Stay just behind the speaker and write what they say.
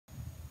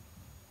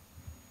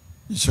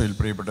ഈശോയിൽ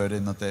പ്രിയപ്പെട്ടവരെ,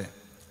 ഇന്നത്തെ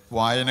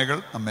വായനകൾ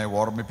നമ്മെ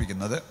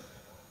ഓർമ്മിപ്പിക്കുന്നത്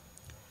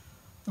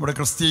നമ്മുടെ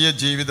ക്രിസ്തീയ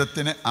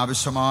ജീവിതത്തിന്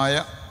ആവശ്യമായ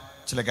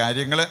ചില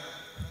കാര്യങ്ങൾ,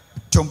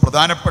 ഏറ്റവും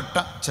പ്രധാനപ്പെട്ട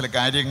ചില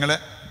കാര്യങ്ങൾ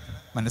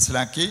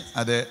മനസ്സിലാക്കി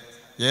അത്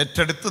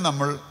ഏറ്റെടുത്ത്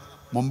നമ്മൾ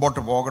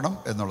മുമ്പോട്ട് പോകണം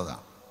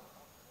എന്നുള്ളതാണ്.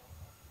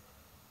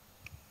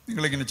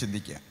 നിങ്ങളിങ്ങനെ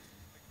ചിന്തിക്കുക,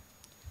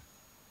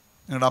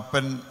 നിങ്ങളുടെ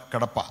അപ്പൻ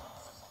കിടപ്പ,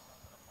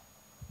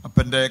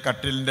 അപ്പൻ്റെ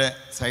കട്ടിലിൻ്റെ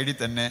സൈഡിൽ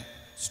തന്നെ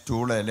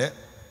സ്റ്റൂളിൽ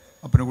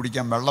അപ്പന്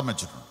കുടിക്കാൻ വെള്ളം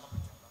വെച്ചിട്ടുണ്ട്.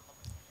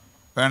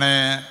 വേണേ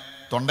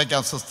തൊണ്ടയ്ക്ക്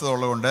അസ്വസ്ഥത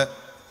ഉള്ളതുകൊണ്ട്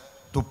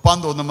തുപ്പാൻ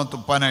തോന്നുമ്പോൾ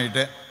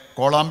തുപ്പാനായിട്ട്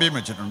കോളാമ്പിയും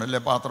വെച്ചിട്ടുണ്ട്, അല്ലെ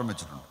പാത്രം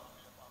വെച്ചിട്ടുണ്ട്.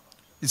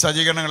 ഈ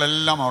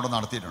സജ്ജീകരണങ്ങളെല്ലാം അവിടെ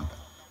നടത്തിയിട്ടുണ്ട്.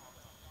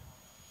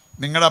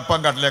 നിങ്ങളുടെ അപ്പം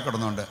കട്ടിലേക്ക്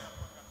കിടന്നുണ്ട്,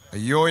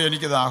 അയ്യോ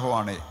എനിക്ക്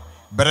ദാഹമാണേ,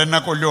 ഇവരെന്നെ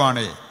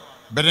കൊല്ലുവാണേ,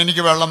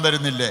 ഇവരെനിക്ക് വെള്ളം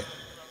തരുന്നില്ലേ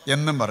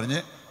എന്നും പറഞ്ഞ്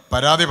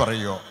പരാതി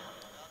പറയുകയോ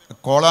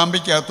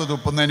കോളാമ്പിക്കകത്ത്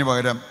തുപ്പുന്നതിന്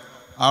പകരം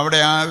അവിടെ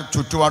ആ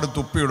ചുറ്റുപാട്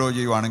തുപ്പിയിടുകയോ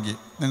ചെയ്യുവാണെങ്കിൽ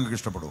നിങ്ങൾക്ക്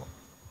ഇഷ്ടപ്പെടുമോ?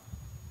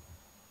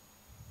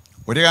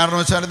 ഒരു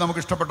കാരണവശാലും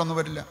നമുക്ക് ഇഷ്ടപ്പെട്ടൊന്നും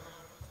വരില്ല.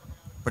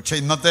 പക്ഷെ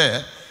ഇന്നത്തെ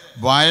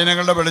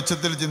വായനകളുടെ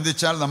വെളിച്ചത്തിൽ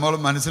ചിന്തിച്ചാൽ നമ്മൾ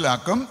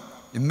മനസ്സിലാക്കും,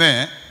 ഇന്ന്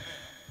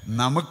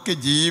നമുക്ക്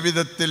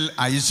ജീവിതത്തിൽ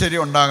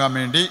ഐശ്വര്യം ഉണ്ടാകാൻ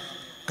വേണ്ടി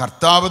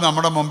കർത്താവ്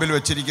നമ്മുടെ മുമ്പിൽ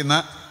വെച്ചിരിക്കുന്ന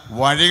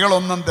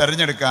വഴികളൊന്നും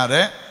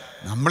തിരഞ്ഞെടുക്കാതെ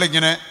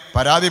നമ്മളിങ്ങനെ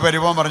പരാതി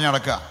പരിഭവം പറഞ്ഞ്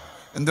നടക്കുക.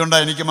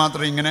 എന്തുകൊണ്ടാണ് എനിക്ക്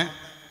മാത്രം ഇങ്ങനെ,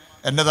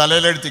 എൻ്റെ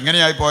തലയിലെടുത്ത്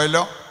ഇങ്ങനെയായി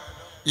പോയല്ലോ,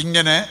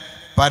 ഇങ്ങനെ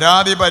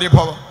പരാതി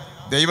പരിഭവം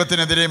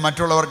ദൈവത്തിനെതിരെയും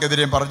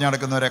മറ്റുള്ളവർക്കെതിരെയും പറഞ്ഞു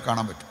നടക്കുന്നവരെ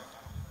കാണാൻ പറ്റും.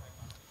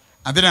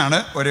 അതിനാണ്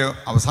ഒരു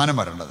അവസാനം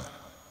വരേണ്ടത്.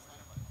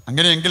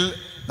 അങ്ങനെയെങ്കിൽ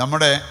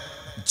നമ്മുടെ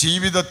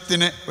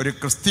ജീവിതത്തിന്, ഒരു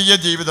ക്രിസ്തീയ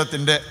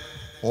ജീവിതത്തിൻ്റെ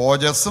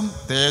ഓജസ്സും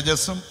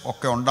തേജസ്സും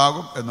ഒക്കെ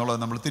ഉണ്ടാകും എന്നുള്ളത്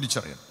നമ്മൾ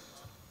തിരിച്ചറിയണം.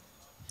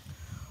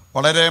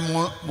 വളരെ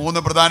മൂന്ന്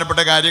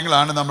പ്രധാനപ്പെട്ട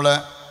കാര്യങ്ങളാണ് നമ്മൾ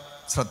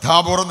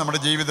ശ്രദ്ധാപൂർവം നമ്മുടെ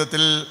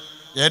ജീവിതത്തിൽ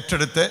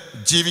ഏറ്റെടുത്ത്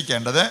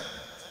ജീവിക്കേണ്ടത്.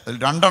 അതിൽ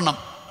രണ്ടെണ്ണം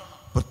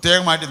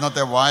പ്രത്യേകമായിട്ട്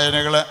ഇന്നത്തെ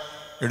വായനകൾ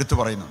എടുത്തു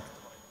പറയുന്നുണ്ട്.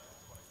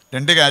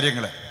 രണ്ട്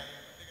കാര്യങ്ങൾ.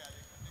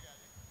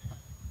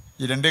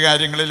 ഈ രണ്ട്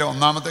കാര്യങ്ങളിൽ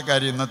ഒന്നാമത്തെ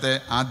കാര്യം ഇന്നത്തെ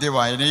ആദ്യ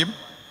വായനയും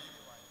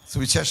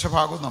സുവിശേഷ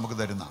ഭാഗവും നമുക്ക്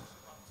തരുന്നതാണ്.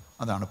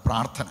 അതാണ്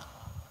പ്രാർത്ഥന.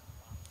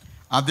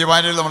 ആദ്യ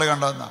വായനയിൽ നമ്മൾ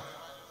കണ്ടതെന്നാ,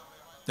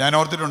 ഞാൻ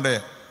ഓർത്തിട്ടുണ്ട്,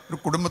 ഒരു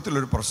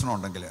കുടുംബത്തിലൊരു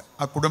പ്രശ്നമുണ്ടെങ്കിൽ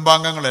ആ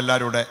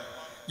കുടുംബാംഗങ്ങളെല്ലാവരും കൂടെ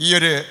ഈ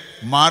ഒരു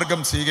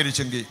മാർഗം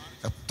സ്വീകരിച്ചെങ്കിൽ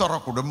എത്ര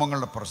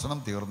കുടുംബങ്ങളുടെ പ്രശ്നം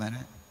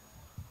തീർന്നേനെ.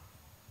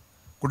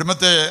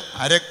 കുടുംബത്തെ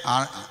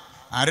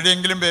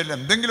ആരുടെയെങ്കിലും പേരിൽ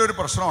എന്തെങ്കിലും ഒരു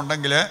പ്രശ്നം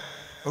ഉണ്ടെങ്കിൽ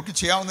അവർക്ക്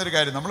ചെയ്യാവുന്നൊരു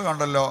കാര്യം നമ്മൾ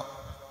കണ്ടല്ലോ.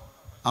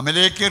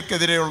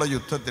 അമലേക്യർക്കെതിരെയുള്ള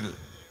യുദ്ധത്തിൽ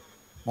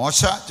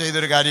മോശ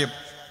ചെയ്തൊരു കാര്യം,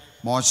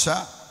 മോശ,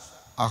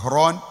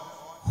 അഹ്റോൻ,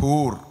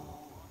 ഹൂർ,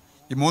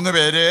 ഈ മൂന്ന്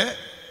പേര്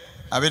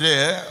അവർ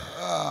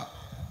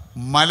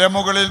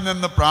മലമുകളിൽ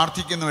നിന്ന്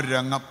പ്രാർത്ഥിക്കുന്ന ഒരു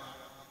രംഗം.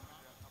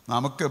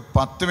 നമുക്ക്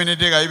 10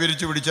 മിനിറ്റ്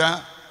കൈവിരിച്ച് പിടിച്ചാൽ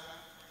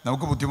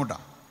നമുക്ക്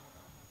ബുദ്ധിമുട്ടാണ്.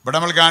 ഇവിടെ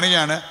നമ്മൾ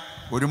കാണുകയാണ്,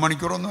 1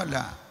 മണിക്കൂറൊന്നുമല്ല,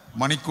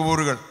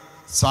 മണിക്കൂറുകൾ,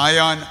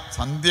 സായാഹ്ന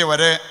സന്ധ്യ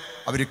വരെ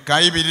അവർ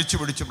കൈ വിരിച്ച്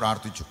പിടിച്ച്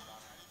പ്രാർത്ഥിച്ചു.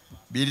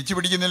 വിരിച്ചു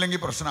പിടിക്കുന്നില്ലെങ്കിൽ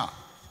പ്രശ്നമാണ്.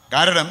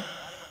 കാരണം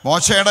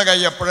മോശയുടെ കൈ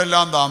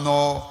എപ്പോഴെല്ലാം താന്നോ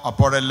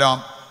അപ്പോഴെല്ലാം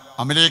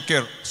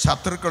അമലേക്യർ,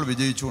 ശത്രുക്കൾ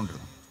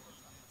വിജയിച്ചുകൊണ്ടിരുന്നു.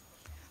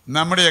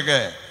 നമ്മുടെയൊക്കെ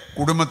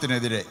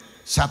കുടുംബത്തിനെതിരെ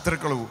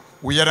ശത്രുക്കൾ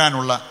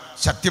ഉയരാനുള്ള,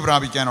 ശക്തി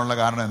പ്രാപിക്കാനുള്ള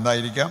കാരണം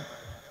എന്തായിരിക്കാം?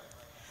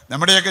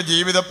 നമ്മുടെയൊക്കെ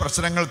ജീവിത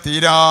പ്രശ്നങ്ങൾ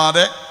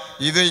തീരാതെ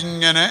ഇത്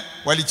ഇങ്ങനെ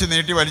വലിച്ചു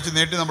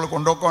നീട്ടി നമ്മൾ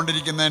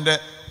കൊണ്ടുപോയിക്കൊണ്ടിരിക്കുന്നതിൻ്റെ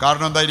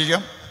കാരണം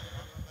എന്തായിരിക്കാം?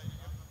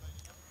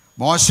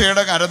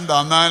 മോശയുടെ കരം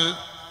തന്നാൽ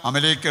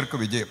അമലേക്യർക്ക്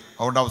വിജയം.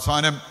 അതുകൊണ്ട്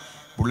അവസാനം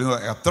പുള്ളി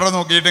എത്ര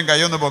നോക്കിയിട്ടും കൈ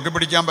ഒന്ന്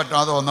പൊക്കിപ്പിടിക്കാൻ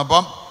പറ്റാതെ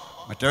വന്നപ്പം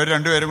മറ്റവർ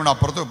രണ്ടുപേരും കൂടെ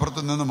അപ്പുറത്തും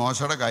ഇപ്പുറത്തും നിന്ന്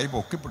മോശയുടെ കൈ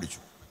പൊക്കിപ്പിടിച്ചു.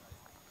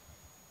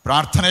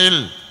 പ്രാർത്ഥനയിൽ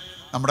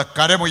നമ്മുടെ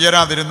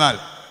കരമുയരാതിരുന്നാൽ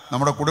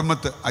നമ്മുടെ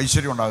കുടുംബത്ത്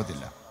ഐശ്വര്യം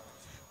ഉണ്ടാകത്തില്ല.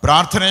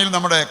 പ്രാർത്ഥനയിൽ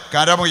നമ്മുടെ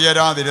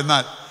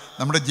കരമുയരാതിരുന്നാൽ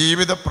നമ്മുടെ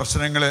ജീവിത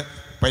പ്രശ്നങ്ങൾ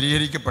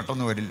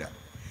പരിഹരിക്കപ്പെട്ടെന്ന് വരില്ല.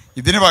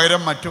 ഇതിനു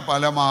പകരം മറ്റു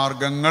പല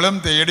മാർഗങ്ങളും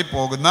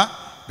തേടിപ്പോകുന്ന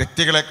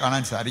വ്യക്തികളെ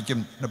കാണാൻ സാധിക്കും.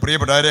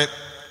 പ്രിയപ്പെട്ടവരെ,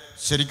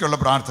 ശരിക്കുള്ള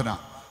പ്രാർത്ഥന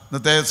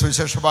ഇന്നത്തെ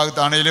സുവിശേഷ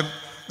ഭാഗത്താണേലും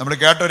നമ്മൾ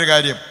കേട്ടൊരു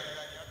കാര്യം,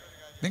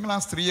 നിങ്ങൾ ആ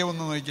സ്ത്രീയെ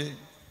ഒന്ന് നോക്കിയേ.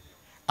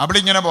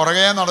 അവളിങ്ങനെ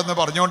പുറകെ നടന്ന്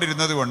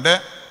പറഞ്ഞുകൊണ്ടിരുന്നത് കൊണ്ട്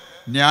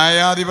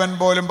ന്യായാധിപൻ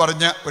പോലും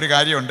പറഞ്ഞ ഒരു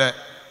കാര്യമുണ്ട്,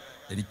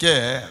 എനിക്ക്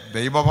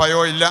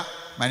ദൈവഭയമോ ഇല്ല,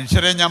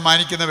 മനുഷ്യരെ ഞാൻ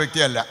മാനിക്കുന്ന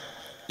വ്യക്തിയല്ല,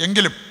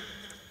 എങ്കിലും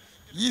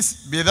ഈ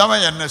വിധവ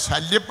എന്നെ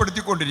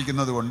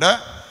ശല്യപ്പെടുത്തിക്കൊണ്ടിരിക്കുന്നത് കൊണ്ട്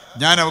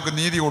ഞാൻ അവൾക്ക്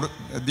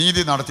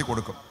നീതി നടത്തി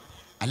കൊടുക്കും,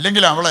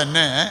 അല്ലെങ്കിൽ അവൾ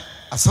എന്നെ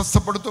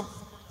അസ്വസ്ഥപ്പെടുത്തും.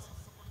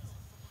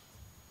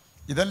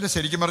 ഇതല്ല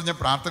ശരിക്കും പറഞ്ഞ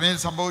പ്രാർത്ഥനയിൽ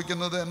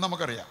സംഭവിക്കുന്നത് എന്ന്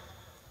നമുക്കറിയാം.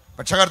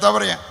 പക്ഷെ കർത്താവ്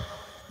പറയാം,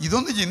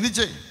 ഇതൊന്ന്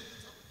ചിന്തിച്ചേ.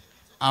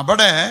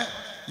 അവിടെ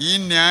ഈ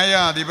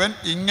ന്യായാധിപൻ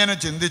ഇങ്ങനെ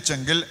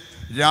ചിന്തിച്ചെങ്കിൽ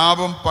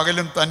രാവും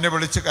പകലും തന്നെ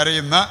വിളിച്ച്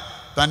കരയുന്ന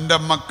തൻ്റെ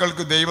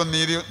മക്കൾക്ക് ദൈവം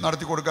നീതി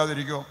നടത്തി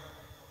കൊടുക്കാതിരിക്കുമോ?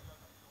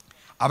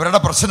 അവരുടെ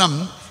പ്രശ്നം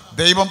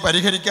ദൈവം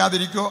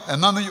പരിഹരിക്കാതിരിക്കുമോ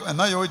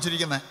എന്നാ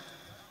ചോദിച്ചിരിക്കുന്നത്.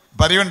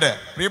 പറയുന്നുണ്ട്,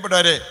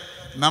 പ്രിയപ്പെട്ടവരെ,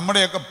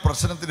 നമ്മുടെയൊക്കെ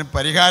പ്രശ്നത്തിന്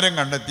പരിഹാരം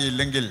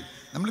കണ്ടെത്തിയില്ലെങ്കിൽ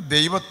നമ്മൾ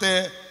ദൈവത്തെ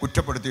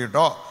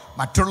കുറ്റപ്പെടുത്തിയിട്ടോ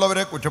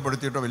മറ്റുള്ളവരെ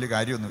കുറ്റപ്പെടുത്തിയിട്ടോ വലിയ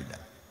കാര്യമൊന്നുമില്ല.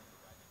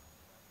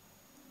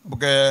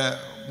 നമുക്ക്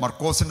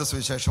മർക്കോസിൻ്റെ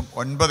സുവിശേഷം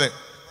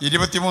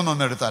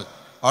 9:23 എടുത്താൽ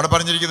അവിടെ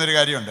പറഞ്ഞിരിക്കുന്നൊരു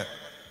കാര്യമുണ്ട്,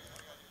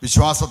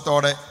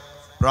 വിശ്വാസത്തോടെ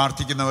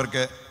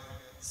പ്രാർത്ഥിക്കുന്നവർക്ക്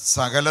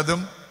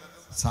സകലതും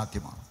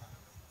സാധ്യമാണ്.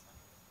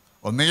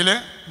 ഒന്നുകിൽ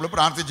നമ്മൾ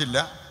പ്രാർത്ഥിച്ചില്ല,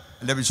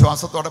 അല്ല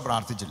വിശ്വാസത്തോടെ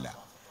പ്രാർത്ഥിച്ചില്ല.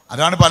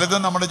 അതാണ്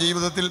പലതും നമ്മുടെ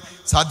ജീവിതത്തിൽ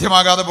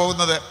സാധ്യമാകാതെ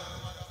പോകുന്നത്.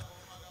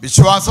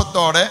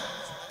 വിശ്വാസത്തോടെ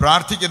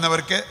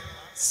പ്രാർത്ഥിക്കുന്നവർക്ക്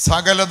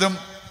സകലതും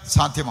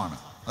സാധ്യമാണ്.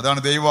 അതാണ്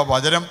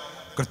ദൈവവചനം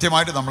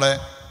കൃത്യമായിട്ട് നമ്മളെ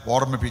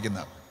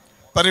ഓർമ്മിപ്പിക്കുന്നത്.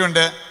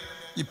 പറയുന്നുണ്ട്,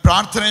 ഈ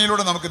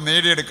പ്രാർത്ഥനയിലൂടെ നമുക്ക്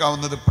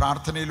നേടിയെടുക്കാവുന്നത്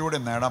പ്രാർത്ഥനയിലൂടെ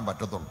നേടാൻ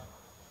പറ്റത്തുള്ളൂ.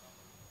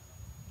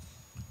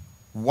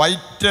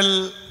 വൈറ്റൽ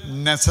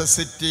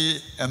നെസസിറ്റി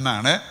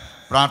എന്നാണ്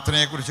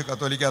പ്രാർത്ഥനയെക്കുറിച്ച്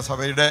കത്തോലിക്ക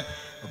സഭയുടെ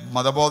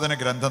മതബോധന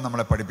ഗ്രന്ഥം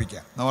നമ്മളെ പഠിപ്പിക്കുക.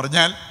 എന്ന്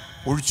പറഞ്ഞാൽ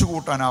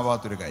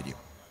ഒഴിച്ചുകൂട്ടാനാവാത്തൊരു കാര്യം.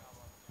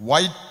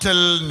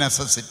 Vital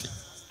necessity.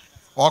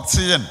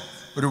 ഓക്സിജൻ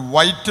ഒരു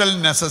വൈറ്റൽ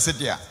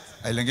നെസസിറ്റിയാണ്,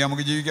 അല്ലെങ്കിൽ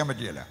നമുക്ക് ജീവിക്കാൻ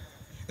പറ്റുകയില്ല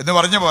എന്ന്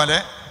പറഞ്ഞ പോലെ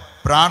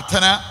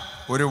പ്രാർത്ഥന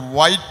ഒരു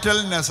വൈറ്റൽ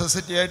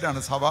നെസസിറ്റി ആയിട്ടാണ്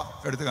സഭ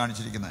എടുത്ത്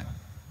കാണിച്ചിരിക്കുന്നത്.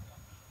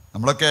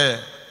 നമ്മളൊക്കെ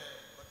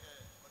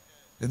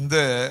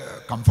എന്ത്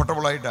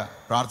കംഫർട്ടബിളായിട്ടാണ്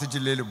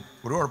പ്രാർത്ഥിച്ചില്ലേലും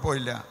ഒരു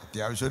കുഴപ്പമില്ല,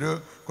 അത്യാവശ്യം ഒരു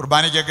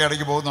കുർബാനയ്ക്കൊക്കെ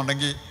ഇടയ്ക്ക്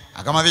പോകുന്നുണ്ടെങ്കിൽ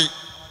അകമതി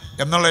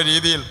എന്നുള്ള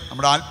രീതിയിൽ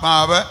നമ്മുടെ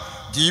ആത്മാവ്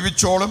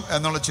ജീവിച്ചോളും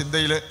എന്നുള്ള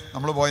ചിന്തയിൽ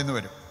നമ്മൾ പോയെന്ന്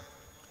വരും.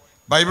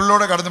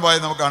 ബൈബിളിലൂടെ കടന്നു പോയാൽ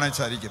നമുക്ക് കാണാൻ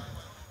സാധിക്കും,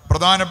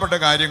 പ്രധാനപ്പെട്ട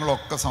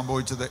കാര്യങ്ങളൊക്കെ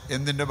സംഭവിച്ചത്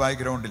എന്തിൻ്റെ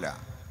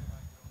ബാക്ക്ഗ്രൗണ്ടിലാണ്?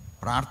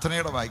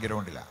 പ്രാർത്ഥനയുടെ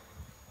ബാക്ക്ഗ്രൗണ്ടിലാണ്.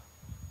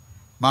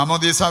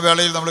 മാമോദീസ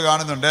വേളയിൽ നമ്മൾ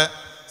കാണുന്നുണ്ട്,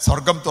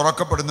 സ്വർഗം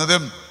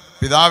തുറക്കപ്പെടുന്നതും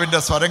പിതാവിൻ്റെ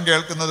സ്വരം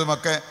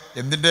കേൾക്കുന്നതുമൊക്കെ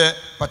എന്തിൻ്റെ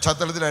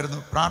പശ്ചാത്തലത്തിലായിരുന്നു?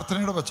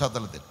 പ്രാർത്ഥനയുടെ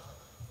പശ്ചാത്തലത്തിൽ.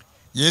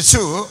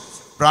 യേശു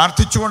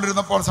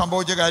പ്രാർത്ഥിച്ചുകൊണ്ടിരുന്നപ്പോൾ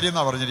സംഭവിച്ച കാര്യം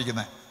എന്നാണ്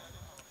പറഞ്ഞിരിക്കുന്നത്.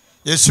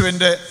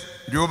 യേശുവിൻ്റെ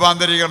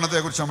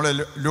രൂപാന്തരീകരണത്തെക്കുറിച്ച് നമ്മൾ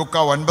ലൂക്ക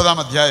 9-ാം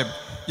അധ്യായം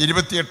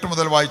 28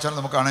 മുതൽ വായിച്ചാൽ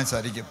നമുക്ക് കാണാൻ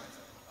സാധിക്കും.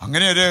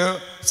 അങ്ങനെയൊരു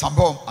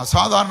സംഭവം,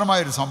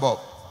 അസാധാരണമായൊരു സംഭവം.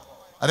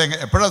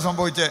 എപ്പോഴാണ്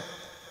സംഭവിച്ചത്?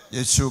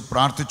 യേശു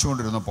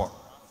പ്രാർത്ഥിച്ചുകൊണ്ടിരുന്നപ്പോൾ.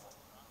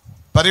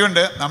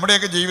 പറയുന്നുണ്ട്,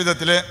 നമ്മുടെയൊക്കെ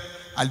ജീവിതത്തിൽ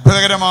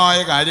അത്ഭുതകരമായ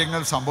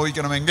കാര്യങ്ങൾ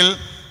സംഭവിക്കണമെങ്കിൽ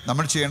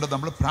നമ്മൾ ചെയ്യേണ്ടത്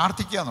നമ്മൾ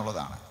പ്രാർത്ഥിക്കുക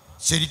എന്നുള്ളതാണ്.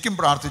 ശരിക്കും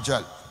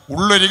പ്രാർത്ഥിച്ചാൽ,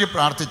 ഉള്ളൊരുകി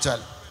പ്രാർത്ഥിച്ചാൽ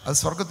അത്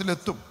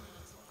സ്വർഗത്തിലെത്തും.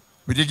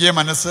 ഉരുകിയ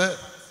മനസ്സ്,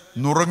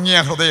 നുറുങ്ങിയ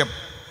ഹൃദയം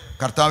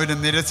കർത്താവിനെ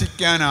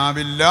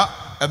നിരസിക്കാനാവില്ല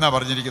എന്നാണ്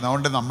പറഞ്ഞിരിക്കുന്നത്.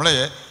 അതുകൊണ്ട് നമ്മളെ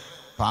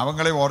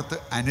പാവങ്ങളെ ഓർത്ത്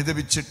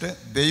അനുദപിച്ചിട്ട്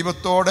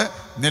ദൈവത്തോട്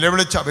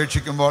നിലവിളിച്ച്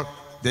അപേക്ഷിക്കുമ്പോൾ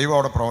ദൈവം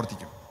അവിടെ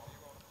പ്രവർത്തിക്കും.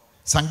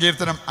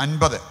 സങ്കീർത്തനം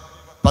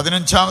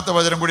 50-15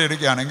 വചനം കൂടി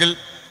എടുക്കുകയാണെങ്കിൽ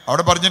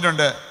അവിടെ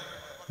പറഞ്ഞിട്ടുണ്ട്,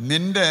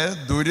 നിന്റെ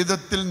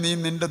ദുരിതത്തിൽ നീ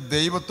നിന്റെ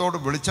ദൈവത്തോട്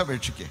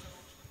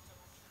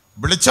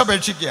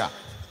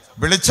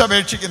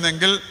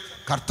വിളിച്ചപേക്ഷിക്കുന്നെങ്കിൽ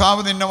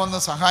കർത്താവ് നിന്നെ വന്ന്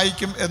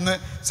സഹായിക്കും എന്ന്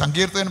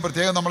സങ്കീർത്തകൻ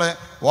പ്രത്യേകം നമ്മളെ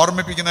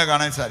ഓർമ്മിപ്പിക്കുന്നത്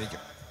കാണാൻ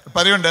സാധിക്കും.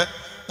 പറയുന്നുണ്ട്,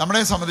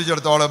 നമ്മളെ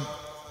സംബന്ധിച്ചിടത്തോളം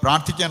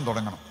പ്രാർത്ഥിക്കാൻ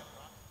തുടങ്ങണം.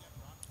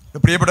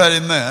 പ്രിയപ്പെട്ടവർ,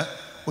 ഇന്ന്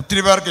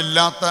ഒത്തിരി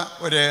പേർക്കില്ലാത്ത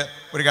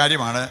ഒരു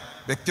കാര്യമാണ്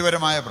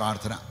വ്യക്തിപരമായ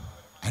പ്രാർത്ഥന.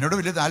 അതിനോട്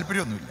വലിയ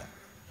താല്പര്യമൊന്നുമില്ല.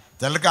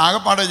 ചിലർക്ക്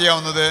ആകെപ്പാടെ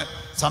ചെയ്യാവുന്നത്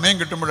സമയം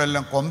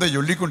കിട്ടുമ്പോഴെല്ലാം കൊന്ത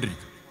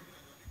ചൊല്ലിക്കൊണ്ടിരിക്കും.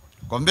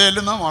 കൊന്ത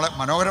ചൊല്ലുന്ന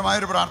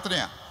മനോഹരമായൊരു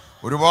പ്രാർത്ഥനയാണ്.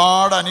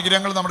 ഒരുപാട്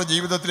അനുഗ്രഹങ്ങൾ നമ്മുടെ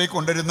ജീവിതത്തിലേക്ക്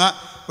കൊണ്ടുവരുന്ന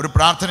ഒരു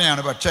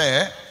പ്രാർത്ഥനയാണ്. പക്ഷേ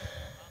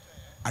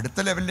അടുത്ത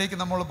ലെവലിലേക്ക്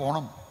നമ്മൾ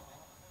പോകണം.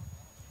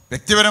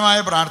 വ്യക്തിപരമായ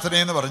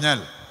പ്രാർത്ഥനയെന്ന് പറഞ്ഞാൽ,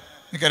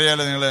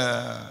 എനിക്കറിയാമല്ലോ, നിങ്ങൾ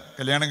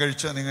കല്യാണം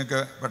കഴിച്ച് നിങ്ങൾക്ക്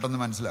പെട്ടെന്ന്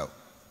മനസ്സിലാവും.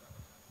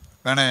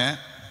 വേണേ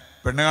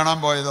പെണ്ണ് കാണാൻ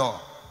പോയതോ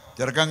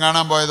ചെറുക്കൻ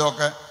കാണാൻ പോയതോ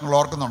ഒക്കെ നിങ്ങൾ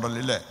ഓർക്കുന്നുണ്ടല്ലോ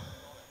ഇല്ലേ?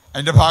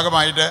 അതിൻ്റെ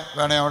ഭാഗമായിട്ട്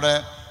വേണേ അവിടെ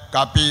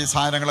കാപ്പി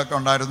സാധനങ്ങളൊക്കെ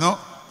ഉണ്ടായിരുന്നു,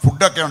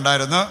 ഫുഡൊക്കെ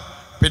ഉണ്ടായിരുന്നു.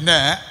 പിന്നെ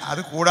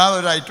അത് കൂടാതെ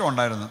ഒരു ഐറ്റം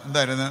ഉണ്ടായിരുന്നു.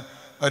 എന്തായിരുന്നു?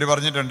 അവർ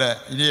പറഞ്ഞിട്ടുണ്ട്,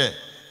 ഇനിയേ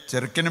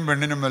ചെറുക്കനും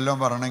പെണ്ണിനും വല്ലതും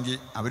പറയണമെങ്കിൽ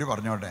അവർ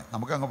പറഞ്ഞോട്ടെ,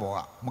 നമുക്കങ്ങ്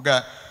പോകാം, നമുക്ക്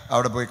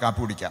അവിടെ പോയി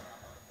കാപ്പി കുടിക്കാം.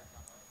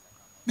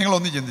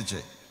 നിങ്ങളൊന്ന്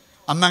ചിന്തിച്ചേ,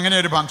 അന്ന് അങ്ങനെ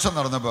ഒരു ഫംഗ്ഷൻ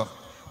നടന്നപ്പോൾ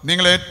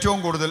നിങ്ങൾ ഏറ്റവും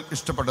കൂടുതൽ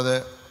ഇഷ്ടപ്പെട്ടത്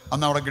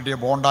അന്ന് അവിടെ കിട്ടിയ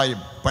ബോണ്ടായും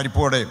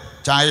പരിപ്പുവടയും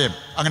ചായയും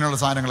അങ്ങനെയുള്ള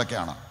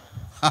സാധനങ്ങളൊക്കെയാണ്.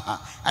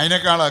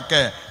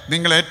 അതിനേക്കാളൊക്കെ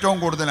നിങ്ങൾ ഏറ്റവും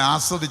കൂടുതൽ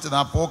ആസ്വദിച്ചത്,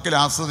 ആ പോക്കിൽ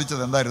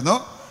ആസ്വദിച്ചത് എന്തായിരുന്നു?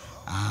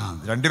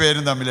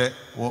 രണ്ടുപേരും തമ്മിൽ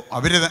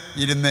അവർ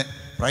ഇരുന്ന്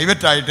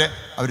പ്രൈവറ്റായിട്ട്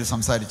അവർ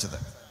സംസാരിച്ചത്.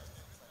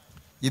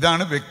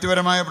 ഇതാണ്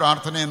വ്യക്തിപരമായ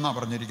പ്രാർത്ഥന എന്നാണ്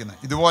പറഞ്ഞിരിക്കുന്നത്.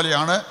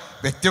 ഇതുപോലെയാണ്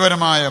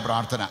വ്യക്തിപരമായ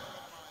പ്രാർത്ഥന.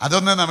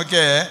 അതൊന്ന്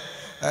നമുക്ക്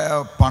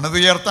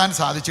പണിതുയർത്താൻ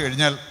സാധിച്ചു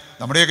കഴിഞ്ഞാൽ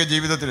നമ്മുടെയൊക്കെ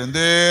ജീവിതത്തിൽ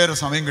എന്തേരം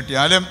സമയം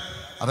കിട്ടിയാലും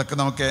അതൊക്കെ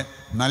നമുക്ക്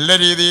നല്ല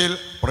രീതിയിൽ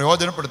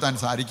പ്രയോജനപ്പെടുത്താൻ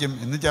സാധിക്കും.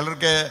 ഇന്ന്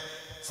ചിലർക്ക്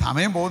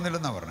സമയം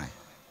പോകുന്നില്ലെന്നാണ് പറഞ്ഞേ.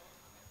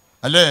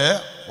 അല്ലേ,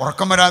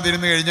 ഉറക്കം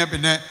വരാതിരുന്ന് കഴിഞ്ഞാൽ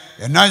പിന്നെ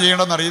എന്നാ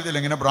ചെയ്യണമെന്ന് അറിയത്തില്ല,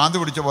 ഇങ്ങനെ ഭ്രാന്ത്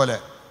പിടിച്ച പോലെ.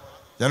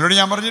 ചിലരോട്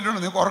ഞാൻ പറഞ്ഞിട്ടുണ്ട്,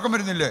 നിങ്ങൾക്ക് ഉറക്കം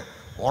വരുന്നില്ലേ?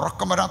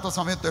 ഉറക്കം വരാത്ത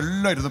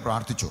സമയത്തെല്ലാം ഇരുന്ന്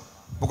പ്രാർത്ഥിച്ചു.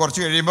 അപ്പോൾ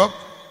കുറച്ച് കഴിയുമ്പോൾ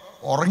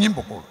ഉറങ്ങിയും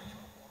പൊക്കോളൂ.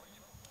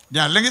 ഇനി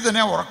അല്ലെങ്കിൽ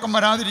തന്നെ ഉറക്കം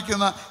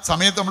വരാതിരിക്കുന്ന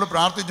സമയത്ത് നമ്മൾ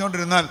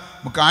പ്രാർത്ഥിച്ചുകൊണ്ടിരുന്നാൽ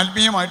നമുക്ക്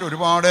ആത്മീയമായിട്ട്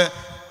ഒരുപാട്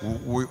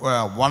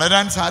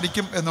വളരാൻ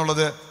സാധിക്കും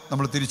എന്നുള്ളത്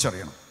നമ്മൾ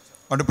തിരിച്ചറിയണം.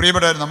 അതുകൊണ്ട്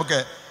പ്രിയപ്പെട്ടവർ, നമുക്ക്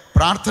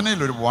പ്രാർത്ഥനയിൽ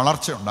ഒരു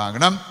വളർച്ച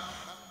ഉണ്ടാകണം.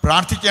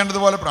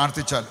 പ്രാർത്ഥിക്കേണ്ടതുപോലെ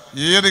പ്രാർത്ഥിച്ചാൽ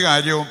ഏത്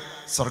കാര്യവും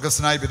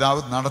സ്വർഗസ്വനായ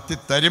പിതാവ് നടത്തി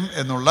തരും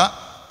എന്നുള്ള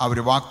ആ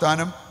ഒരു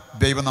വാഗ്ദാനം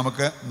ദൈവം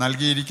നമുക്ക്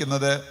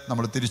നൽകിയിരിക്കുന്നത്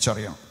നമ്മൾ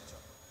തിരിച്ചറിയണം.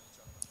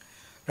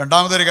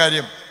 രണ്ടാമതൊരു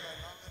കാര്യം,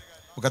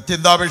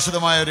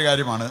 അത്യന്താപേക്ഷിതമായ ഒരു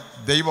കാര്യമാണ്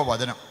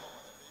ദൈവവചനം.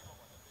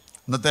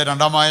 ഇന്നത്തെ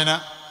രണ്ടാം വായന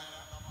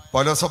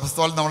പൗലോസ്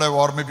അപ്പോസ്തലൻ നമ്മളെ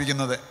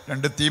ഓർമ്മിപ്പിക്കുന്നത്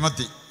 2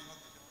 തീമോത്തി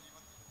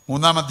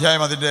 3-ാം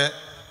അധ്യായം അതിൻ്റെ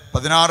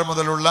 16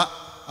 മുതലുള്ള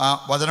ആ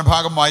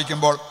വചനഭാഗം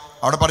വായിക്കുമ്പോൾ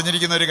അവിടെ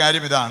പറഞ്ഞിരിക്കുന്ന ഒരു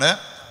കാര്യം ഇതാണ്: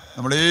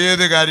 നമ്മൾ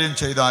ഏത് കാര്യം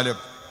ചെയ്താലും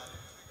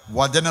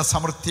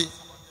വചനസമൃദ്ധി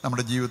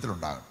നമ്മുടെ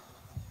ജീവിതത്തിലുണ്ടാകണം.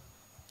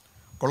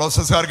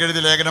 കൊളോസസ്സുകാർക്ക്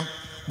എഴുതിയ ലേഖനം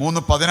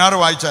 3:16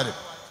 വായിച്ചാലും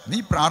നീ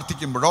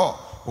പ്രാർത്ഥിക്കുമ്പോഴോ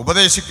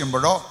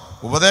ഉപദേശിക്കുമ്പോഴോ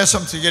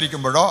ഉപദേശം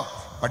സ്വീകരിക്കുമ്പോഴോ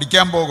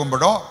പഠിക്കാൻ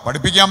പോകുമ്പോഴോ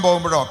പഠിപ്പിക്കാൻ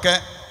പോകുമ്പോഴോ ഒക്കെ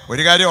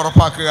ഒരു കാര്യം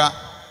ഉറപ്പാക്കുക,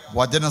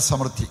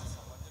 വചനസമൃദ്ധി,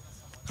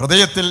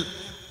 ഹൃദയത്തിൽ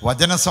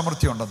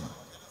വചനസമൃദ്ധി ഉണ്ടെന്ന്.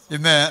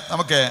 ഇന്ന്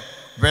നമുക്ക്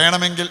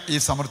വേണമെങ്കിൽ ഈ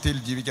സമൃദ്ധിയിൽ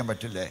ജീവിക്കാൻ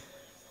പറ്റില്ലേ?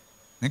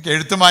 നിങ്ങൾക്ക്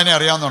എഴുത്തുമാനെ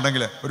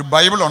അറിയാവുന്നുണ്ടെങ്കിൽ, ഒരു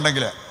ബൈബിൾ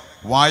ഉണ്ടെങ്കിൽ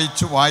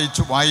വായിച്ച്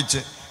വായിച്ച്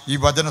വായിച്ച് ഈ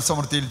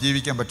വചനസമൃദ്ധിയിൽ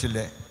ജീവിക്കാൻ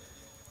പറ്റില്ലേ?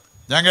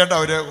 ഞാൻ കേട്ട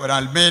ഒരു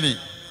അൽമേനി,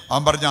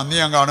 അവൻ പറഞ്ഞ അന്ന്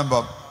ഞാൻ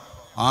കാണുമ്പം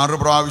 6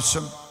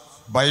 പ്രാവശ്യം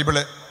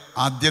ബൈബിള്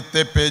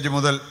ആദ്യത്തെ പേജ്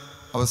മുതൽ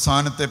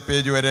അവസാനത്തെ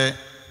പേജ് വരെ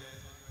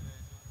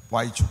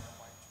വായിച്ചു.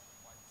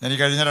 ഞാൻ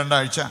കഴിഞ്ഞ 2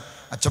 ആഴ്ച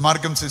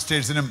അച്ഛന്മാർക്കും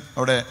സിസ്റ്റേഴ്സിനും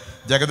അവിടെ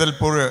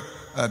ജഗദൽപൂർ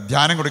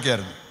ധ്യാനം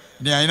കൊടുക്കുകയായിരുന്നു.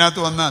 ഇനി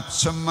അതിനകത്ത് വന്ന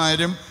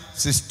അച്ഛന്മാരും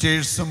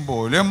സിസ്റ്റേഴ്സും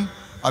പോലും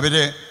അവർ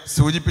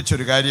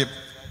സൂചിപ്പിച്ചൊരു കാര്യം,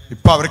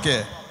 ഇപ്പം അവർക്ക്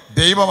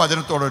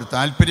ദൈവവചനത്തോടൊരു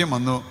താല്പര്യം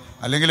വന്നു.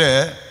 അല്ലെങ്കിൽ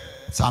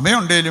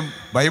സമയമുണ്ടെങ്കിലും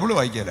ബൈബിൾ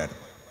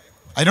വായിക്കലായിരുന്നു,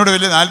 അതിനോട്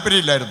വലിയ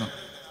താല്പര്യമില്ലായിരുന്നു.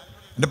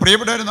 എൻ്റെ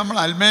പ്രിയപ്പെട്ടവർ, നമ്മൾ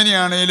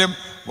അൽമേനിയാണേലും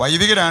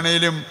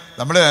വൈദികരാണേലും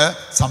നമ്മൾ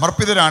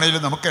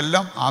സമർപ്പിതരാണേലും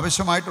നമുക്കെല്ലാം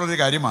ആവശ്യമായിട്ടുള്ളൊരു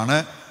കാര്യമാണ്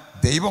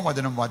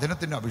ദൈവവചനം,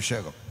 വചനത്തിൻ്റെ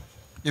അഭിഷേകം.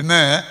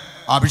 ഇന്ന്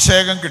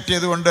അഭിഷേകം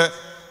കിട്ടിയത് കൊണ്ട്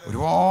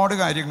ഒരുപാട്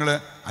കാര്യങ്ങൾ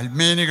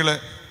അൽമേനികൾ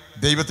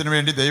ദൈവത്തിന്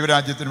വേണ്ടി,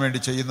 ദൈവരാജ്യത്തിന് വേണ്ടി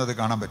ചെയ്യുന്നത്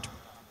കാണാൻ പറ്റും.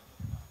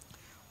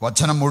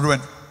 വചനം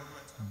മുഴുവൻ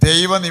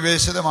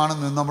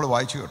ദൈവനിവേശിതമാണെന്ന് നമ്മൾ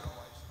വായിച്ചു കേട്ടു.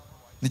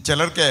 ഇനി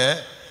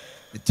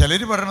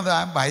ചിലർ പറയണത് ആ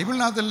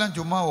ബൈബിളിനകത്തെല്ലാം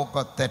ചുമ്മാ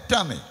ഒക്കെ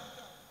തെറ്റാന്നേ,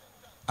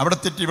 അവിടെ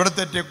തെറ്റി ഇവിടെ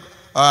തെറ്റി,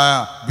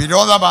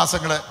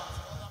 വിരോധാഭാസങ്ങൾ.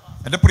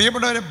 എൻ്റെ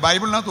പ്രിയപ്പെട്ടവരെ,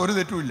 ബൈബിളിനകത്ത് ഒരു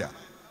തെറ്റുമില്ല.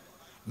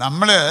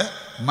 നമ്മൾ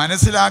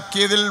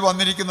മനസ്സിലാക്കിയതിൽ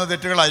വന്നിരിക്കുന്ന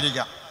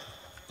തെറ്റുകളായിരിക്കാം.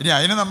 ഇനി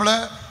അതിന് നമ്മൾ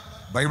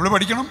ബൈബിൾ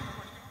പഠിക്കണം,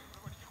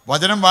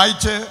 വചനം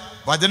വായിച്ച്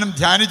വചനം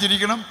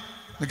ധ്യാനിച്ചിരിക്കണം.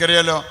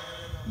 എനിക്കറിയാലോ,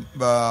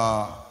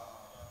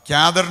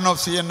 കാതറിൻ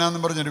ഓഫ് സിയന്ന എന്ന്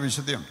പറഞ്ഞൊരു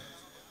വിശുദ്ധയുണ്ട്.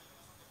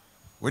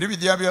 ഒരു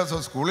വിദ്യാഭ്യാസം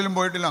സ്കൂളിലും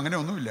പോയിട്ടില്ല, അങ്ങനെ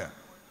ഒന്നുമില്ല.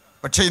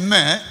 പക്ഷെ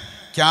ഇന്ന്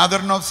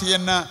കാതറിൻ ഓഫ്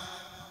സിയന്ന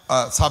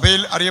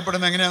സഭയിൽ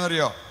അറിയപ്പെടുന്ന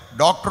എങ്ങനെയാണെന്നറിയോ?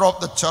 Doctor of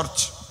the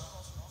church.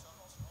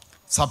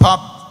 സഭാ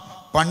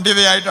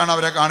പണ്ഡിതയായിട്ടാണ്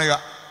അവരെ കാണുക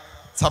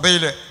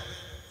സഭയിൽ.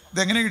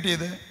 ഇതെങ്ങനെ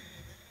കിട്ടിയത്?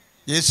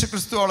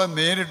 യേശുക്രിസ്തു അവളെ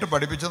നേരിട്ട്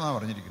പഠിപ്പിച്ചെന്നാണ്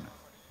പറഞ്ഞിരിക്കുന്നത്.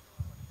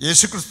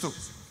 യേശുക്രിസ്തു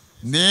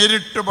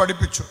നേരിട്ട്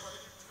പഠിപ്പിച്ചു.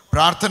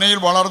 പ്രാർത്ഥനയിൽ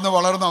വളർന്ന്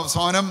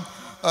അവസാനം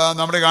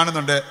നമ്മൾ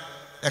കാണുന്നുണ്ട്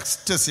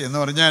എക്സ്റ്റസി എന്ന്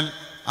പറഞ്ഞാൽ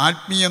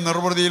ആത്മീയ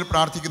നിർവൃതിയിൽ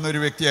പ്രാർത്ഥിക്കുന്ന ഒരു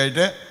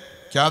വ്യക്തിയായിട്ട്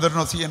കാതറിൻ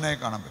ഓഫ് സിയന്നയെ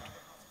കാണാൻ പറ്റും.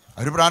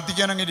 അവർ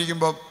പ്രാർത്ഥിക്കാൻ അങ്ങനെ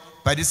ഇരിക്കുമ്പോൾ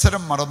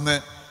പരിസരം മറന്ന്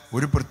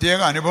ഒരു പ്രത്യേക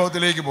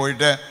അനുഭവത്തിലേക്ക്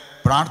പോയിട്ട്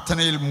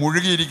പ്രാർത്ഥനയിൽ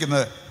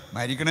മുഴുകിയിരിക്കുന്നത്.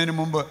 മരിക്കണതിന്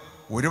മുമ്പ്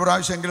ഒരു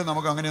പ്രാവശ്യമെങ്കിലും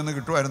നമുക്ക് അങ്ങനെയൊന്ന്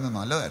കിട്ടുമായിരുന്നു,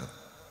 നല്ലതായിരുന്നു.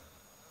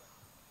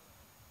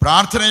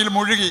 പ്രാർത്ഥനയിൽ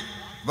മുഴുകി,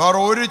 വേറെ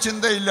ഒരു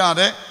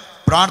ചിന്തയില്ലാതെ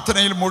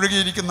പ്രാർത്ഥനയിൽ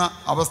മുഴുകിയിരിക്കുന്ന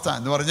അവസ്ഥ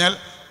എന്ന് പറഞ്ഞാൽ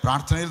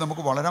പ്രാർത്ഥനയിൽ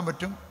നമുക്ക് വളരാൻ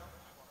പറ്റും.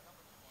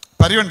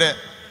 പറയുണ്ട്,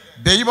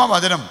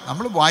 ദൈവവചനം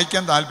നമ്മൾ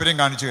വായിക്കാൻ താല്പര്യം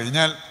കാണിച്ചു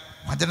കഴിഞ്ഞാൽ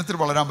വചനത്തിൽ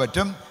വളരാൻ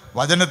പറ്റും,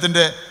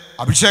 വചനത്തിൻ്റെ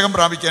അഭിഷേകം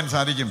പ്രാപിക്കാൻ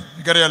സാധിക്കും.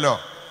 എനിക്കറിയാലോ,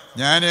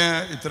 ഞാൻ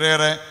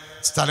ഇത്രയേറെ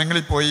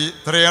സ്ഥലങ്ങളിൽ പോയി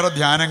ഇത്രയേറെ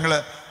ധ്യാനങ്ങൾ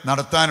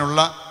നടത്താനുള്ള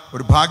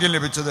ഒരു ഭാഗ്യം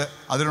ലഭിച്ചത്,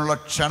 അതിനുള്ള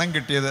ക്ഷണം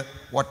കിട്ടിയത്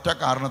ഒറ്റ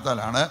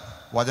കാരണത്താലാണ്,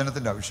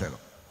 വചനത്തിൻ്റെ അഭിഷേകം.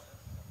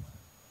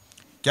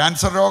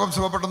 ക്യാൻസർ രോഗം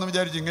സുഖപ്പെട്ടെന്ന്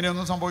വിചാരിച്ച്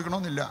ഇങ്ങനെയൊന്നും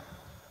സംഭവിക്കണമെന്നില്ല,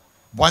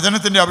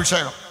 വചനത്തിൻ്റെ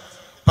അഭിഷേകം.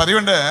 അപ്പം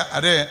അതുകൊണ്ട്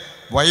അത്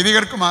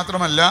വൈദികർക്ക്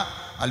മാത്രമല്ല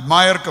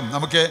അൽമായർക്കും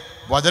നമുക്ക്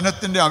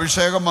വചനത്തിൻ്റെ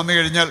അഭിഷേകം വന്നു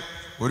കഴിഞ്ഞാൽ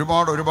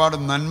ഒരുപാട്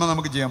നന്മ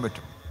നമുക്ക് ചെയ്യാൻ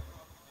പറ്റും.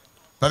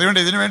 അപ്പം അതുകൊണ്ട്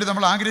ഇതിനു വേണ്ടി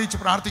നമ്മൾ ആഗ്രഹിച്ച്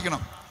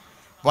പ്രാർത്ഥിക്കണം.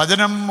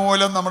 വചനം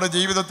മൂലം നമ്മുടെ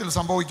ജീവിതത്തിൽ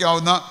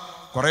സംഭവിക്കാവുന്ന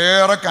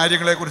കുറേയേറെ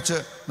കാര്യങ്ങളെക്കുറിച്ച്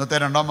ഇന്നത്തെ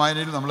 2ാം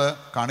വായനയിൽ നമ്മൾ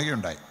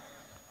കാണുകയുണ്ടായി.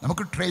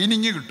 നമുക്ക്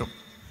ട്രെയിനിങ് കിട്ടും,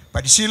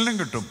 പരിശീലനം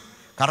കിട്ടും,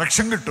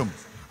 കറക്ഷൻ കിട്ടും.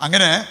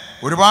 അങ്ങനെ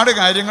ഒരുപാട്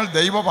കാര്യങ്ങൾ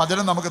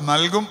ദൈവവചനം നമുക്ക്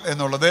നൽകും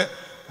എന്നുള്ളത്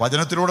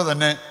വചനത്തിലൂടെ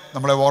തന്നെ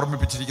നമ്മളെ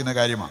ഓർമ്മിപ്പിച്ചിരിക്കുന്ന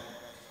കാര്യമാണ്.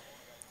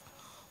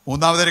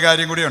 3ാമതൊരു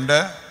കാര്യം കൂടിയുണ്ട്,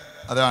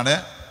 അതാണ്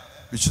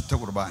വിശുദ്ധ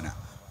കുർബാന.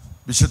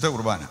 വിശുദ്ധ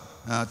കുർബാന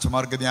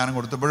അച്ഛന്മാർക്ക് ധ്യാനം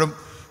കൊടുത്തപ്പോഴും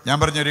ഞാൻ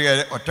പറഞ്ഞൊരു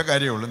ഒറ്റ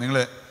കാര്യമേ ഉള്ളൂ, നിങ്ങൾ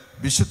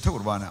വിശുദ്ധ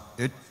കുർബാന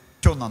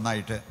ഏറ്റവും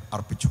നന്നായിട്ട്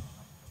അർപ്പിച്ചു.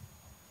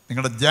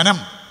 നിങ്ങളുടെ ജനം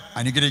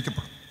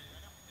അനുഗ്രഹിക്കപ്പെടും,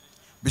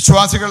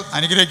 വിശ്വാസികൾ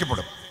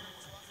അനുഗ്രഹിക്കപ്പെടും.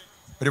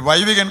 ഒരു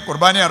വൈദികൻ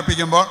കുർബാന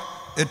അർപ്പിക്കുമ്പോൾ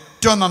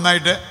ഏറ്റവും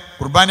നന്നായിട്ട്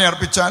കുർബാന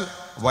അർപ്പിച്ചാൽ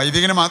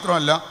വൈദികന്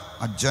മാത്രമല്ല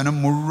ആ ജനം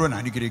മുഴുവൻ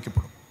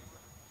അനുഗ്രഹിക്കപ്പെടും.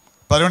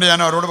 അപ്പം അതുകൊണ്ട് ഞാൻ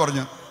അവരോട്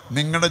പറഞ്ഞു,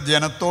 നിങ്ങളുടെ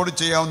ജനത്തോട്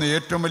ചെയ്യാവുന്ന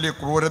ഏറ്റവും വലിയ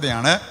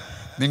ക്രൂരതയാണ്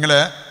നിങ്ങൾ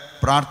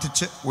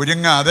പ്രാർത്ഥിച്ച്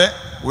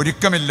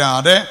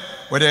ഒരുക്കമില്ലാതെ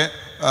ഒരു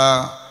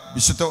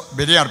വിശുദ്ധ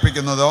ബലി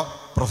അർപ്പിക്കുന്നതോ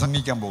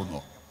പ്രസംഗിക്കാൻ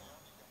പോകുന്നതോ.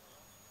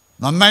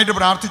 നന്നായിട്ട്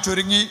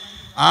പ്രാർത്ഥിച്ചൊരുങ്ങി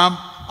ആ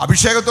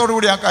അഭിഷേകത്തോടു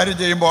കൂടി ആ കാര്യം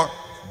ചെയ്യുമ്പോൾ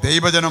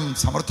ദൈവജനം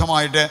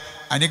സമൃദ്ധമായിട്ട്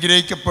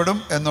അനുഗ്രഹിക്കപ്പെടും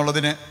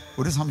എന്നുള്ളതിന്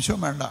ഒരു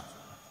സംശയവും വേണ്ട.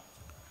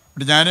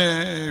 ഞാൻ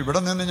ഇവിടെ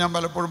നിന്ന് ഞാൻ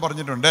പലപ്പോഴും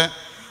പറഞ്ഞിട്ടുണ്ട്,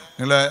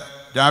 നിങ്ങൾ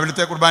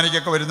രാവിലത്തെ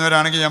കുർബാനയ്ക്കൊക്കെ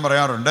വരുന്നവരാണെങ്കിൽ ഞാൻ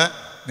പറയാറുണ്ട്,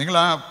 നിങ്ങൾ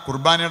ആ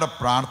കുർബാനയുടെ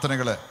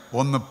പ്രാർത്ഥനകൾ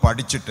ഒന്ന്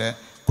പഠിച്ചിട്ട്,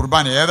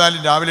 കുർബാന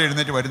ഏതായാലും രാവിലെ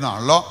എഴുന്നേറ്റ്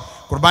വരുന്നതാണല്ലോ,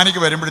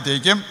 കുർബാനയ്ക്ക്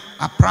വരുമ്പോഴത്തേക്കും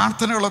ആ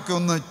പ്രാർത്ഥനകളൊക്കെ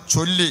ഒന്ന്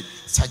ചൊല്ലി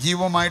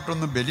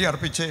സജീവമായിട്ടൊന്ന് ബലി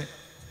അർപ്പിച്ച്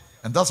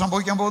എന്താ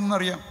സംഭവിക്കാൻ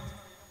പോകുന്നതെന്നറിയാം.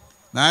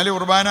 4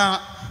 കുർബാന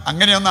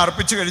അങ്ങനെയൊന്ന്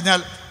അർപ്പിച്ചു കഴിഞ്ഞാൽ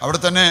അവിടെ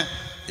തന്നെ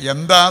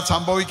എന്താ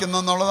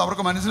സംഭവിക്കുന്നതെന്നുള്ളത്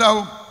അവർക്ക്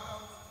മനസ്സിലാവും.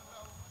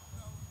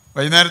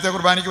 വൈകുന്നേരത്തെ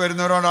കുർബാനയ്ക്ക്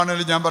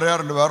വരുന്നവരോടാണെങ്കിലും ഞാൻ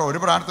പറയാറുണ്ട്, വേറെ ഒരു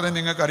പ്രാർത്ഥനയും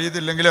നിങ്ങൾക്ക്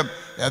അറിയത്തില്ലെങ്കിലും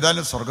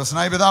ഏതായാലും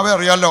സ്വർഗസ്നായ പിതാവെ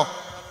അറിയാമല്ലോ.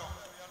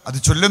 അത്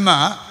ചൊല്ലുന്ന,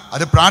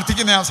 അത്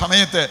പ്രാർത്ഥിക്കുന്ന ആ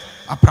സമയത്ത്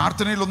ആ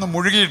പ്രാർത്ഥനയിലൊന്ന്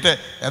മുഴുകിയിട്ട്,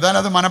 ഏതായാലും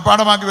അത്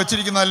മനഃപ്പാഠമാക്കി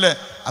വെച്ചിരിക്കുന്നതല്ലേ,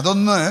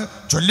 അതൊന്ന്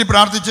ചൊല്ലി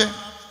പ്രാർത്ഥിച്ച്.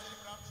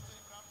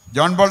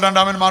 ജോൺ പോൾ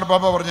രണ്ടാമൻ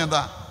മാർപ്പാപ്പ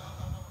പറഞ്ഞെന്താ?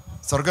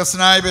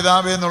 സ്വർഗസ്നായ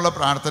പിതാവേ എന്നുള്ള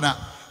പ്രാർത്ഥന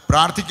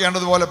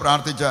പ്രാർത്ഥിക്കേണ്ടതുപോലെ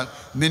പ്രാർത്ഥിച്ചാൽ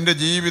നിന്റെ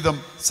ജീവിതം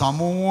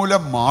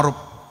സമൂലം മാറും.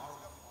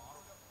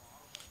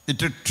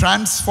 ഇറ്റ്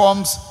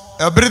ട്രാൻസ്ഫോംസ്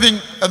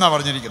എവറിതിങ് എന്നാണ്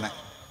പറഞ്ഞിരിക്കുന്നത്.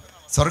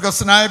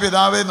 സ്വർഗസ്നായ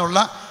പിതാവേ എന്നുള്ള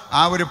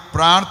ആ ഒരു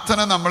പ്രാർത്ഥന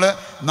നമ്മൾ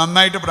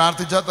നന്നായിട്ട്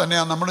പ്രാർത്ഥിച്ചാൽ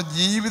തന്നെയാണ് നമ്മുടെ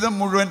ജീവിതം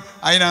മുഴുവൻ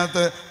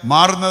അതിനകത്ത്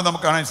മാറുന്നത്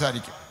നമുക്ക് കാണാൻ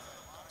സാധിക്കും.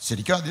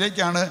 ശരിക്കും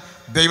അതിലേക്കാണ്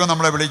ദൈവം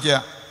നമ്മളെ വിളിക്കുക.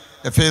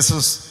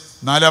 എഫേസസ്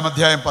 4-ാം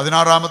അധ്യായം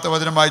 16-ാമത്തെ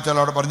വചനം വായിച്ചാൽ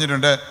അവിടെ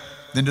പറഞ്ഞിട്ടുണ്ട്,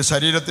 നിന്റെ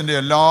ശരീരത്തിൻ്റെ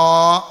എല്ലാ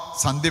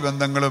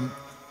സന്ധിബന്ധങ്ങളും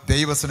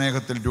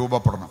ദൈവസ്നേഹത്തിൽ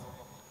രൂപപ്പെടണം.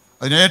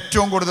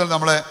 അതിനേറ്റവും കൂടുതൽ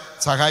നമ്മളെ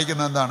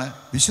സഹായിക്കുന്നത് എന്താണ്?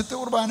 വിശുദ്ധ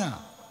കുർബാന.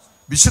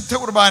 വിശുദ്ധ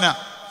കുർബാന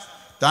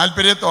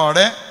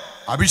താല്പര്യത്തോടെ,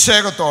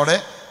 അഭിഷേകത്തോടെ,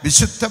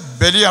 വിശുദ്ധ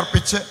ബലി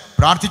അർപ്പിച്ച്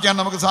പ്രാർത്ഥിക്കാൻ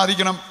നമുക്ക്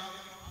സാധിക്കണം.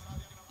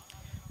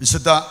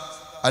 വിശുദ്ധ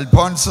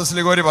അൽഫോൻസസ്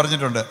ലിഗോരി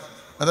പറഞ്ഞിട്ടുണ്ട്,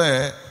 അത്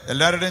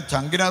എല്ലാവരുടെയും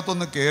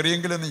ചങ്കിനകത്തൊന്ന്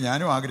കയറിയെങ്കിലെന്ന്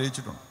ഞാനും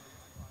ആഗ്രഹിച്ചിട്ടുണ്ട്.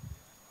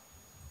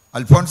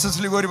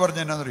 അൽഫോൻസസ് ലിഗോരി പറഞ്ഞ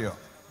എന്നാന്നറിയോ?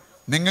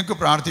 നിങ്ങൾക്ക്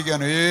പ്രാർത്ഥിക്കാൻ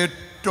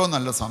ഏറ്റവും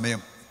നല്ല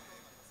സമയം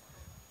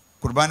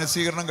കുർബാന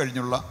സ്വീകരണം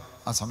കഴിഞ്ഞുള്ള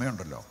ആ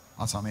സമയമുണ്ടല്ലോ,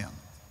 ആ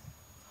സമയമാണ്.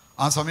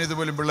 ആ സമയത്ത്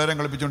പോലും പിള്ളേരെ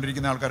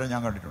കളിപ്പിച്ചുകൊണ്ടിരിക്കുന്ന ആൾക്കാരെ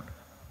ഞാൻ കണ്ടിട്ടുണ്ട്.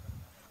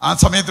 ആ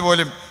സമയത്ത്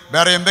പോലും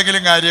വേറെ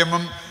എന്തെങ്കിലും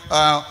കാര്യവും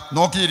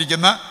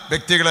നോക്കിയിരിക്കുന്ന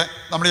വ്യക്തികളെ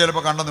നമ്മൾ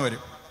ചിലപ്പോൾ കണ്ടെന്ന്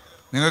വരും.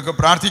 നിങ്ങൾക്ക്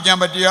പ്രാർത്ഥിക്കാൻ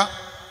പറ്റിയ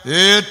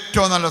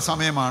ഏറ്റവും നല്ല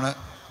സമയമാണ്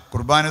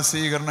കുർബാന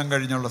സ്വീകരണം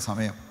കഴിഞ്ഞുള്ള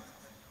സമയം.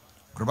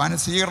 കുർബാന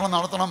സ്വീകരണം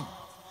നടത്തണം.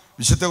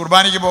 വിശുദ്ധ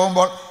കുർബാനയ്ക്ക്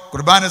പോകുമ്പോൾ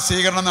കുർബാന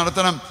സ്വീകരണം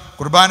നടത്തണം.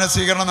 കുർബാന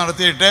സ്വീകരണം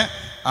നടത്തിയിട്ട്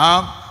ആ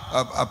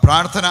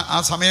പ്രാർത്ഥന ആ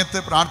സമയത്ത്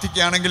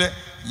പ്രാർത്ഥിക്കുകയാണെങ്കിൽ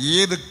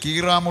ഏത്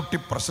കീറാമുട്ടി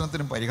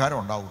പ്രശ്നത്തിനും പരിഹാരം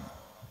ഉണ്ടാവും.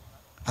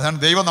 അതാണ്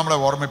ദൈവം നമ്മളെ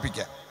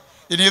ഓർമ്മിപ്പിക്കുക.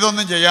 ഇനി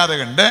ഇതൊന്നും ചെയ്യാതെ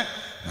കണ്ട്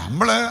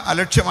നമ്മൾ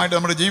അലക്ഷ്യമായിട്ട്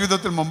നമ്മുടെ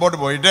ജീവിതത്തിൽ മുമ്പോട്ട്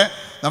പോയിട്ട്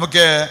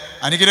നമുക്ക്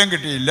അനുഗ്രഹം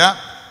കിട്ടിയില്ല,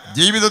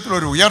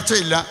 ജീവിതത്തിലൊരു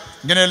ഉയർച്ചയില്ല,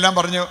 ഇങ്ങനെയെല്ലാം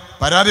പറഞ്ഞ്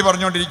പരാതി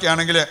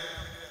പറഞ്ഞുകൊണ്ടിരിക്കുകയാണെങ്കിൽ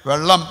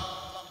വെള്ളം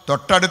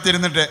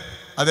തൊട്ടടുത്തിരുന്നിട്ട്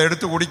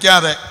അതെടുത്ത്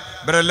കുടിക്കാതെ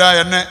ഇവരെല്ലാം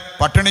എന്നെ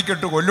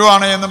പട്ടിണിക്കിട്ട്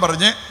കൊല്ലുവാണ് എന്ന്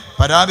പറഞ്ഞ്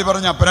പരാതി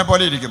പറഞ്ഞ് അപ്പനെ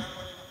പോലെ ഇരിക്കും.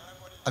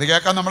 അത്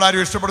കേൾക്കാൻ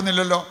നമ്മളാരും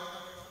ഇഷ്ടപ്പെടുന്നില്ലല്ലോ.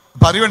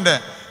 അപ്പം അതുകൊണ്ട്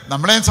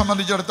നമ്മളെ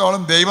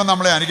സംബന്ധിച്ചിടത്തോളം ദൈവം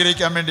നമ്മളെ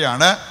അനുഗ്രഹിക്കാൻ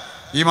വേണ്ടിയാണ്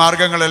ഈ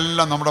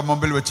മാർഗങ്ങളെല്ലാം നമ്മുടെ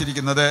മുമ്പിൽ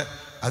വച്ചിരിക്കുന്നത്.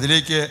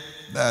 അതിലേക്ക്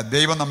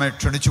ദൈവം നമ്മെ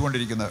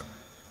ക്ഷണിച്ചുകൊണ്ടിരിക്കുന്നത്.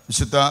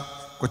 വിശുദ്ധ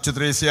കൊച്ചു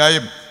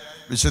ത്രേസ്യായും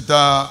വിശുദ്ധ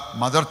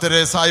മദർ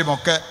തെരേസായും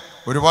ഒക്കെ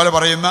ഒരുപോലെ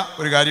പറയുന്ന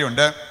ഒരു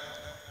കാര്യമുണ്ട്.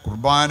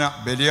 കുർബാന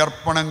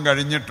ബലിയർപ്പണം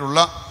കഴിഞ്ഞിട്ടുള്ള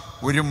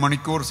 1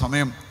 മണിക്കൂർ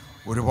സമയം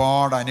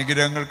ഒരുപാട്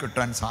അനുഗ്രഹങ്ങൾ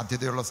കിട്ടാൻ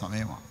സാധ്യതയുള്ള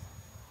സമയമാണ്.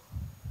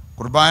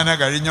 കുർബാന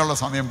കഴിഞ്ഞുള്ള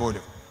സമയം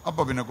പോലും.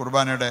 അപ്പോൾ പിന്നെ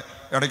കുർബാനയുടെ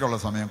ഇടയ്ക്കുള്ള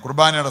സമയം,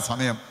 കുർബാനയുടെ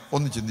സമയം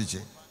ഒന്ന്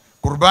ചിന്തിച്ച്.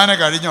 കുർബാന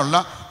കഴിഞ്ഞുള്ള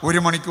 1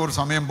 മണിക്കൂർ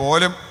സമയം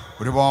പോലും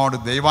ഒരുപാട്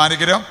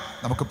ദൈവാനുഗ്രഹം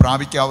നമുക്ക്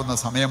പ്രാപിക്കാവുന്ന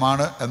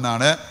സമയമാണ്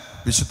എന്നാണ്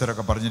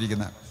വിശുദ്ധരൊക്കെ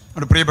പറഞ്ഞിരിക്കുന്നത്.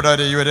 അതുകൊണ്ട്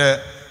പ്രിയപ്പെട്ടവരെ, ഈ ഒരു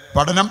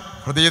പഠനം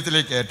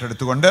ഹൃദയത്തിലേക്ക്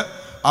ഏറ്റെടുത്തുകൊണ്ട്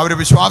ആ ഒരു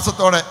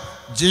വിശ്വാസത്തോടെ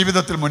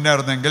ജീവിതത്തിൽ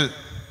മുന്നേറുന്നെങ്കിൽ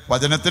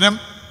വചനത്തിനും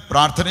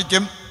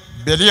പ്രാർത്ഥനയ്ക്കും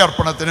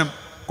ബലിയർപ്പണത്തിനും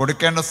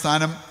കൊടുക്കേണ്ട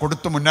സ്ഥാനം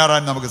കൊടുത്തു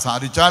മുന്നേറാൻ നമുക്ക്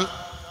സാധിച്ചാൽ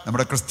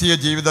നമ്മുടെ ക്രിസ്തീയ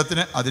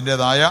ജീവിതത്തിന്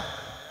അതിൻ്റേതായ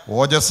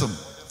ഓജസ്സും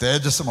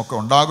തേജസ്സും ഒക്കെ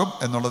ഉണ്ടാകും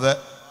എന്നുള്ളത്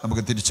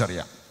നമുക്ക്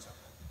തിരിച്ചറിയാം.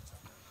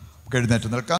 എഴുന്നേറ്റ് നിൽക്കാം.